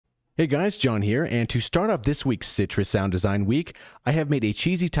Hey guys, John here, and to start off this week's Sytrus Sound Design Week, I have made a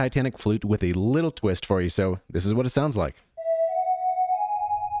cheesy Titanic flute with a little twist for you, so this is what it sounds like.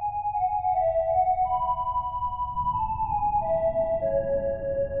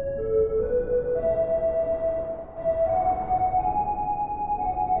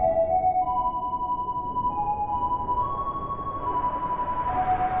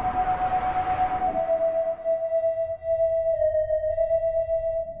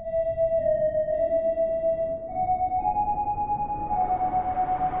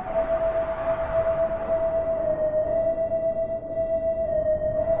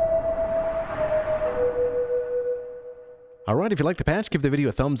 Alright, if you like the patch, give the video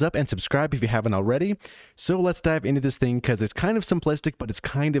a thumbs up and subscribe if you haven't already. So let's dive into this thing because it's kind of simplistic, but it's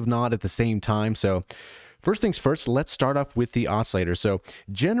kind of not at the same time. So first things first, let's start off with the oscillator. So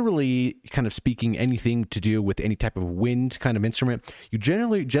generally, kind of speaking, anything to do with any type of wind kind of instrument, you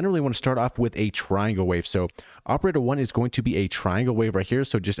generally want to start off with a triangle wave. So operator 1 is going to be a triangle wave right here.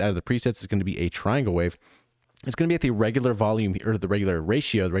 So just out of the presets, it's going to be a triangle wave. It's going to be at the regular volume, or the regular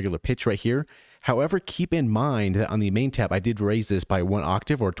ratio, the regular pitch right here. However, keep in mind that on the main tab, I did raise this by 1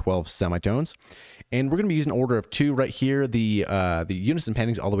 octave or 12 semitones. And we're going to be using an order of 2 right here. The unison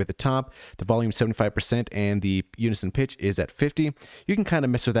panning is all the way at the top. The volume is 75%, and the unison pitch is at 50. You can kind of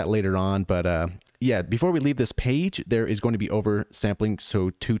mess with that later on, but yeah, before we leave this page, there is going to be oversampling,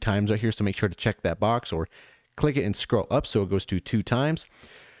 so 2 times right here. So make sure to check that box or click it and scroll up so it goes to 2 times.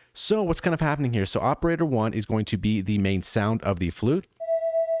 So what's kind of happening here? So operator 1 is going to be the main sound of the flute.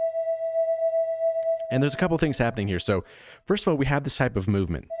 And there's a couple things happening here. So first of all, we have this type of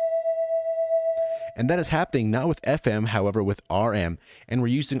movement. And that is happening not with FM, however, with RM. And we're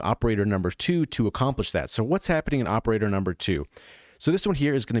using operator number 2 to accomplish that. So what's happening in operator number 2? So this one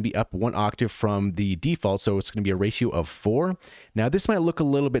here is going to be up 1 octave from the default, so it's going to be a ratio of 4. Now this might look a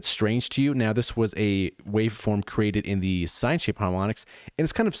little bit strange to you. Now this was a waveform created in the sine shape harmonics, and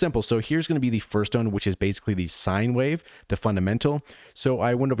it's kind of simple. So here's going to be the first one, which is basically the sine wave, the fundamental. So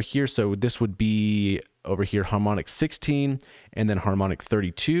I went over here, so this would be over here harmonic 16, and then harmonic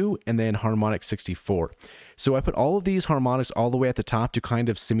 32, and then harmonic 64. So I put all of these harmonics all the way at the top to kind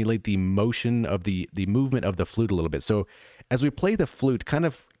of simulate the motion of the movement of the flute a little bit. So as we play the flute, kind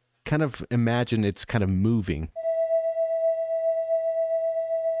of imagine it's kind of moving.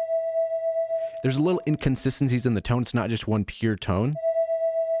 There's a little inconsistencies in the tone. It's not just one pure tone.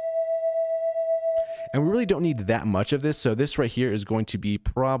 And we really don't need that much of this. So this right here is going to be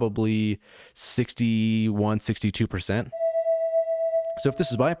probably 61, 62%. So if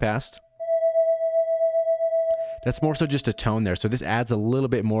this is bypassed, that's more so just a tone there. So this adds a little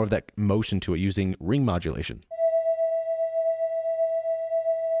bit more of that motion to it using ring modulation.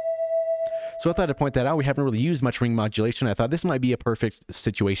 So I thought I'd point that out. We haven't really used much ring modulation. I thought this might be a perfect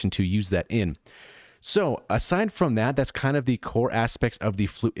situation to use that in. So aside from that, that's kind of the core aspects of the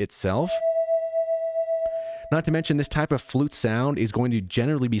flute itself. Not to mention, this type of flute sound is going to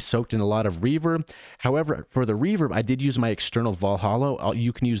generally be soaked in a lot of reverb. However, for the reverb, I did use my external Valhalla.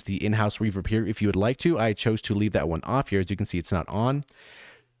 You can use the in-house reverb here if you would like to. I chose to leave that one off here. As you can see, it's not on,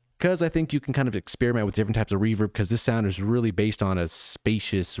 because I think you can kind of experiment with different types of reverb, because this sound is really based on a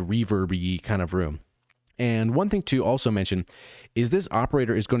spacious, reverb-y kind of room. And one thing to also mention is this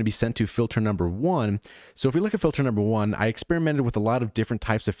operator is going to be sent to filter number 1. So if we look at filter number 1, I experimented with a lot of different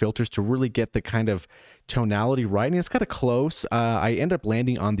types of filters to really get the kind of tonality right, and it's kind of close. I end up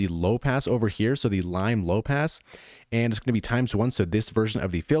landing on the low pass over here, so the Lime low pass, and it's going to be ×1. So this version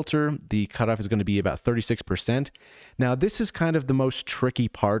of the filter, the cutoff is going to be about 36%. Now this is kind of the most tricky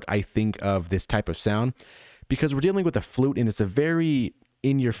part, I think, of this type of sound, because we're dealing with a flute, and it's a very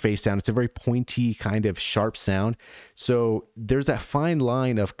in-your-face sound. It's a very pointy, kind of sharp sound. So there's that fine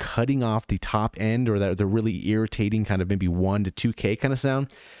line of cutting off the top end, or that the really irritating kind of maybe 1 to 2K kind of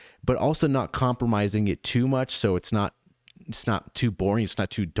sound, but also not compromising it too much, so it's not too boring, it's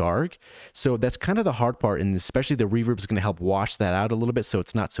not too dark. So that's kind of the hard part, and especially the reverb is going to help wash that out a little bit, so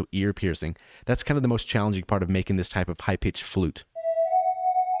it's not so ear-piercing. That's kind of the most challenging part of making this type of high-pitched flute.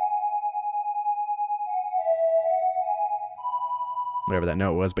 Whatever that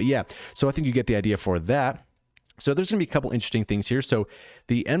note was, but yeah, so I think you get the idea for that. So there's going to be a couple interesting things here. So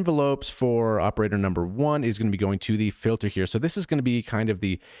the envelopes for operator number 1 is going to be going to the filter here. So this is going to be kind of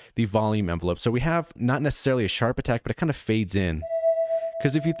the volume envelope. So we have not necessarily a sharp attack, but it kind of fades in.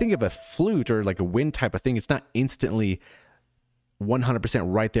 Because if you think of a flute or like a wind type of thing, it's not instantly 100%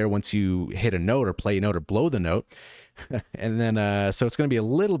 right there once you hit a note or play a note or blow the note. And then, so it's going to be a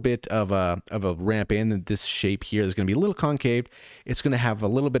little bit of a ramp in this shape here. There's going to be a little concave. It's going to have a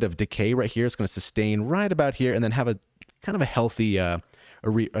little bit of decay right here. It's going to sustain right about here, and then have a kind of a healthy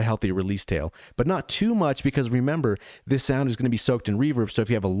a healthy release tail, but not too much, because remember, this sound is going to be soaked in reverb. So if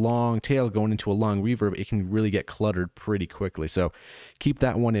you have a long tail going into a long reverb, it can really get cluttered pretty quickly. So keep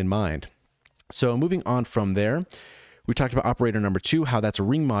that one in mind. So moving on from there, we talked about operator number 2, how that's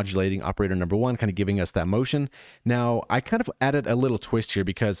ring modulating operator number 1, kind of giving us that motion. Now, I kind of added a little twist here,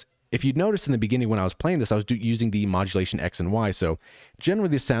 because if you noticed in the beginning when I was playing this, I was using the modulation X and Y. So generally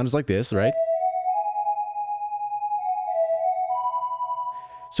this sound is like this, right?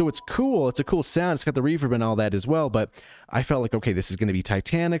 So it's cool. It's a cool sound. It's got the reverb and all that as well. But I felt like, okay, this is going to be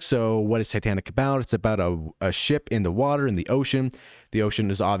Titanic. So what is Titanic about? It's about a ship in the water, in the ocean. The ocean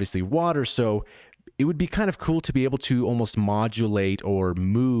is obviously water. So it would be kind of cool to be able to almost modulate or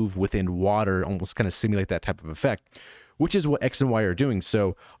move within water, almost kind of simulate that type of effect, which is what X and Y are doing.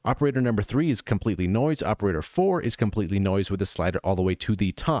 So operator number 3 is completely noise. Operator 4 is completely noise with the slider all the way to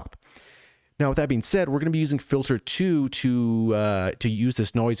the top. Now, with that being said, we're going to be using filter 2 to use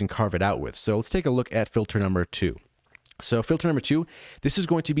this noise and carve it out with. So let's take a look at filter number 2. So filter number 2, this is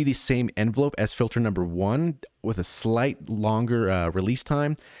going to be the same envelope as filter number 1 with a slight longer release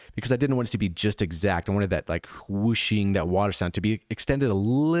time, because I didn't want it to be just exact. I wanted that like whooshing, that water sound to be extended a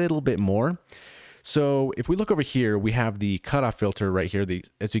little bit more. So if we look over here, we have the cutoff filter right here.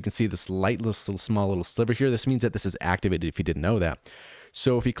 As you can see, this light little small little sliver here. This means that this is activated if you didn't know that.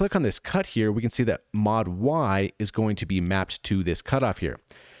 So if you click on this cut here, we can see that mod Y is going to be mapped to this cutoff here.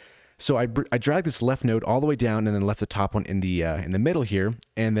 So I drag this left node all the way down and then left the top one in the middle here.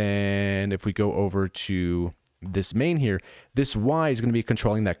 And then if we go over to this main here, this Y is going to be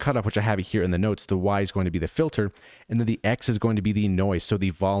controlling that cutoff, which I have here in the notes. The Y is going to be the filter, and then the X is going to be the noise, so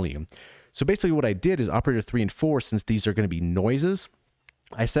the volume. So basically what I did is operator 3 and 4, since these are going to be noises,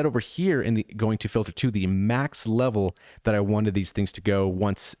 I set over here in the going to filter 2 the max level that I wanted these things to go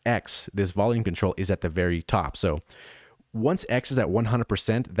once X, this volume control, is at the very top. So once X is at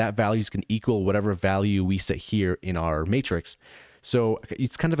 100%, that values can equal whatever value we set here in our matrix. So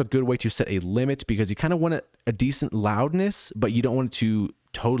it's kind of a good way to set a limit, because you kind of want a decent loudness, but you don't want it to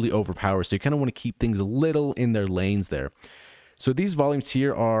totally overpower. So you kind of want to keep things a little in their lanes there. So these volumes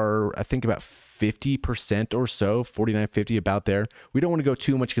here are, I think, about 50% or so, 49, 50, about there. We don't want to go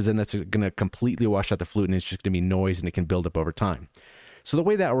too much, because then that's going to completely wash out the flute and it's just going to be noise and it can build up over time. So the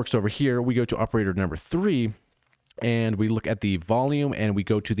way that works over here, we go to operator number 3 and we look at the volume and we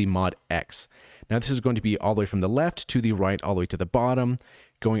go to the mod X. Now this is going to be all the way from the left to the right, all the way to the bottom,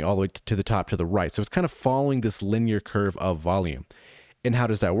 going all the way to the top to the right. So it's kind of following this linear curve of volume. And how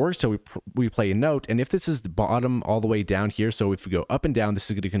does that work? So we play a note, and if this is the bottom all the way down here, so if we go up and down, this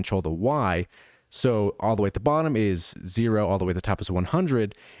is going to control the Y. So all the way at the bottom is 0, all the way at the top is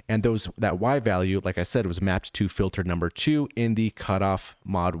 100, and that Y value, like I said, was mapped to filter number 2 in the cutoff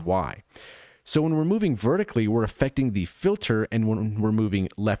mod Y. So when we're moving vertically, we're affecting the filter, and when we're moving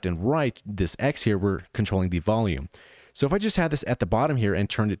left and right, this X here, we're controlling the volume. So if I just had this at the bottom here and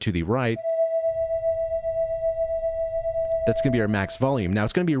turned it to the right, that's going to be our max volume. Now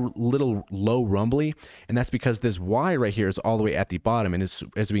it's going to be a little low rumbly, and that's because this Y right here is all the way at the bottom, and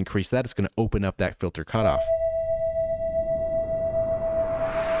as we increase that, it's going to open up that filter cutoff.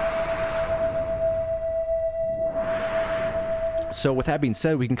 So with that being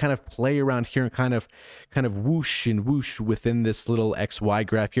said, we can kind of play around here and kind of whoosh and whoosh within this little XY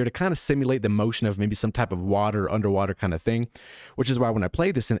graph here to kind of simulate the motion of maybe some type of water, underwater kind of thing, which is why when I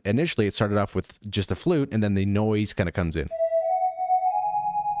played this initially, it started off with just a flute and then the noise kind of comes in.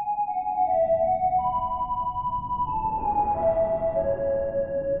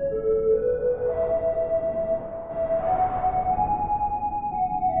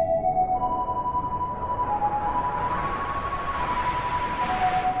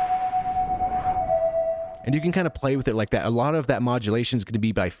 And you can kind of play with it like that. A lot of that modulation is going to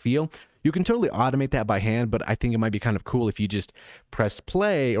be by feel. You can totally automate that by hand, but I think it might be kind of cool if you just press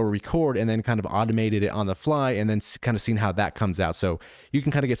play or record and then kind of automated it on the fly and then kind of seeing how that comes out. So you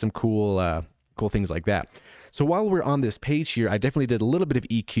can kind of get some cool things like that. So while we're on this page here, I definitely did a little bit of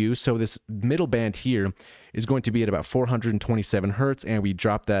EQ. So this middle band here is going to be at about 427 hertz, and we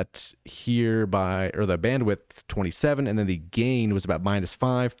dropped that here or the bandwidth 27, and then the gain was about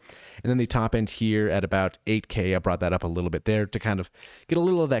 -5, and then the top end here at about 8K. I brought that up a little bit there to kind of get a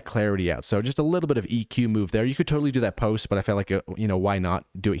little of that clarity out. So just a little bit of EQ move there. You could totally do that post, but I felt like, why not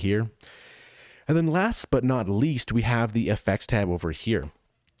do it here? And then last but not least, we have the effects tab over here.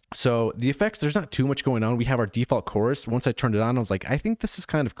 So the effects, there's not too much going on. We have our default chorus. Once I turned it on, I was like, I think this is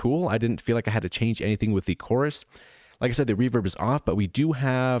kind of cool. I didn't feel like I had to change anything with the chorus. Like I said, the reverb is off, but we do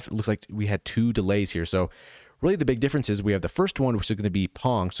have, it looks like we had 2 delays here. So really the big difference is we have the first one, which is going to be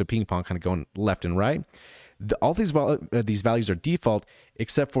pong. So ping pong kind of going left and right. All these values are default,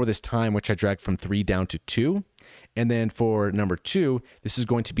 except for this time, which I dragged from 3 down to 2. And then for number 2, this is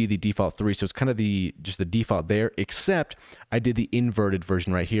going to be the default 3. So it's kind of just the default there, except I did the inverted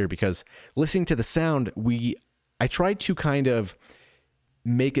version right here, because listening to the sound, I tried to kind of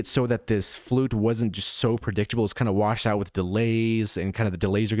make it so that this flute wasn't just so predictable. It's kind of washed out with delays, and kind of the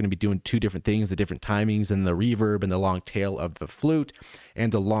delays are going to be doing two different things, the different timings and the reverb and the long tail of the flute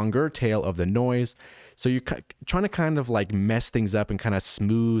and the longer tail of the noise. So you're trying to kind of like mess things up and kind of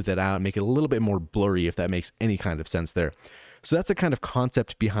smooth it out, make it a little bit more blurry, if that makes any kind of sense there. So that's the kind of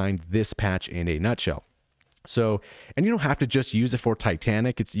concept behind this patch in a nutshell. So, and you don't have to just use it for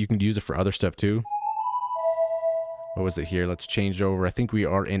Titanic. You can use it for other stuff too. What was it here? Let's change it over. I think we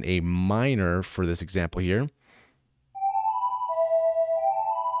are in a minor for this example here.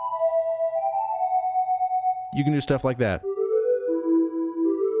 You can do stuff like that.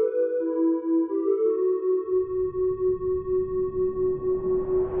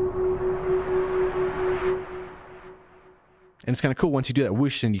 And it's kind of cool once you do that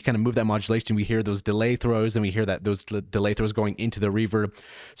whoosh and you kind of move that modulation, we hear those delay throws, and we hear that those delay throws going into the reverb.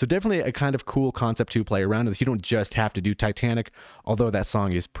 So definitely a kind of cool concept to play around with. You don't just have to do Titanic, although that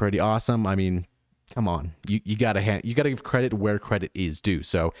song is pretty awesome. I mean, come on, you gotta give credit where credit is due.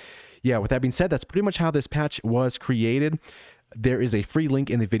 So yeah, with that being said, that's pretty much how this patch was created. There is a free link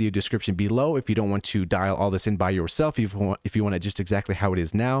in the video description below if you don't want to dial all this in by yourself. If you want it just exactly how it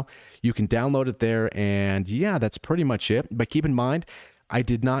is now, you can download it there. And yeah, that's pretty much it. But keep in mind, I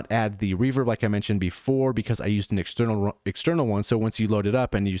did not add the reverb like I mentioned before, because I used an external one. So once you load it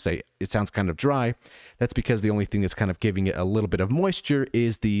up and you say it sounds kind of dry, that's because the only thing that's kind of giving it a little bit of moisture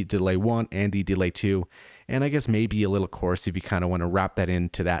is the delay 1 and the delay 2. And I guess maybe a little chorus if you kind of want to wrap that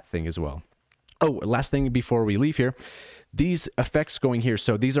into that thing as well. Oh, last thing before we leave here. These effects going here,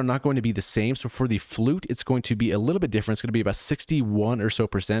 so these are not going to be the same. So for the flute, it's going to be a little bit different. It's going to be about 61 or so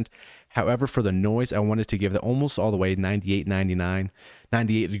 %. However, for the noise, I wanted to give it almost all the way 98, 99,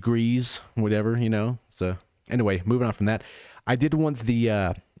 98 degrees, whatever, you know. So anyway, moving on from that, I did want the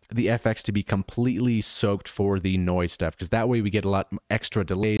FX to be completely soaked for the noise stuff, because that way we get a lot extra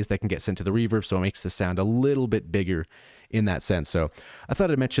delays that can get sent to the reverb, so it makes the sound a little bit bigger in that sense. So I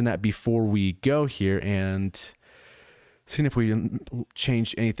thought I'd mention that before we go here, and seeing if we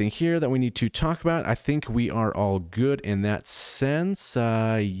change anything here that we need to talk about. I think we are all good in that sense.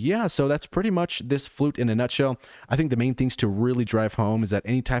 Yeah, so that's pretty much this flute in a nutshell. I think the main things to really drive home is that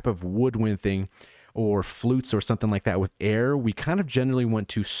any type of woodwind thing or flutes or something like that with air, we kind of generally want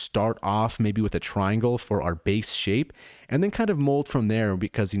to start off maybe with a triangle for our base shape and then kind of mold from there,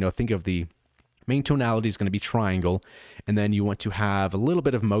 because, you know, think of the main tonality is going to be triangle, and then you want to have a little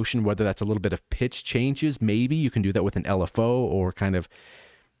bit of motion, whether that's a little bit of pitch changes. Maybe you can do that with an LFO, or kind of,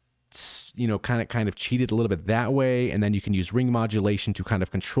 you know, kind of cheat it a little bit that way, and then you can use ring modulation to kind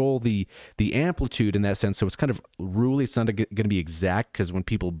of control the amplitude in that sense. So it's kind of ruly. It's not going to be exact, because when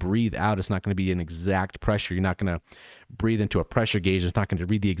people breathe out, it's not going to be an exact pressure. You're not going to breathe into a pressure gauge. It's not going to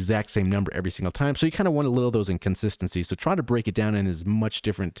read the exact same number every single time. So you kind of want a little of those inconsistencies. So try to break it down in as much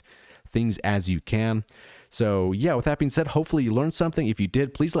different things as you can. So yeah, with that being said, hopefully you learned something. If you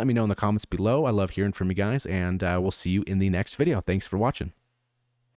did, please let me know in the comments below. I love hearing from you guys, and we'll see you in the next video. Thanks for watching.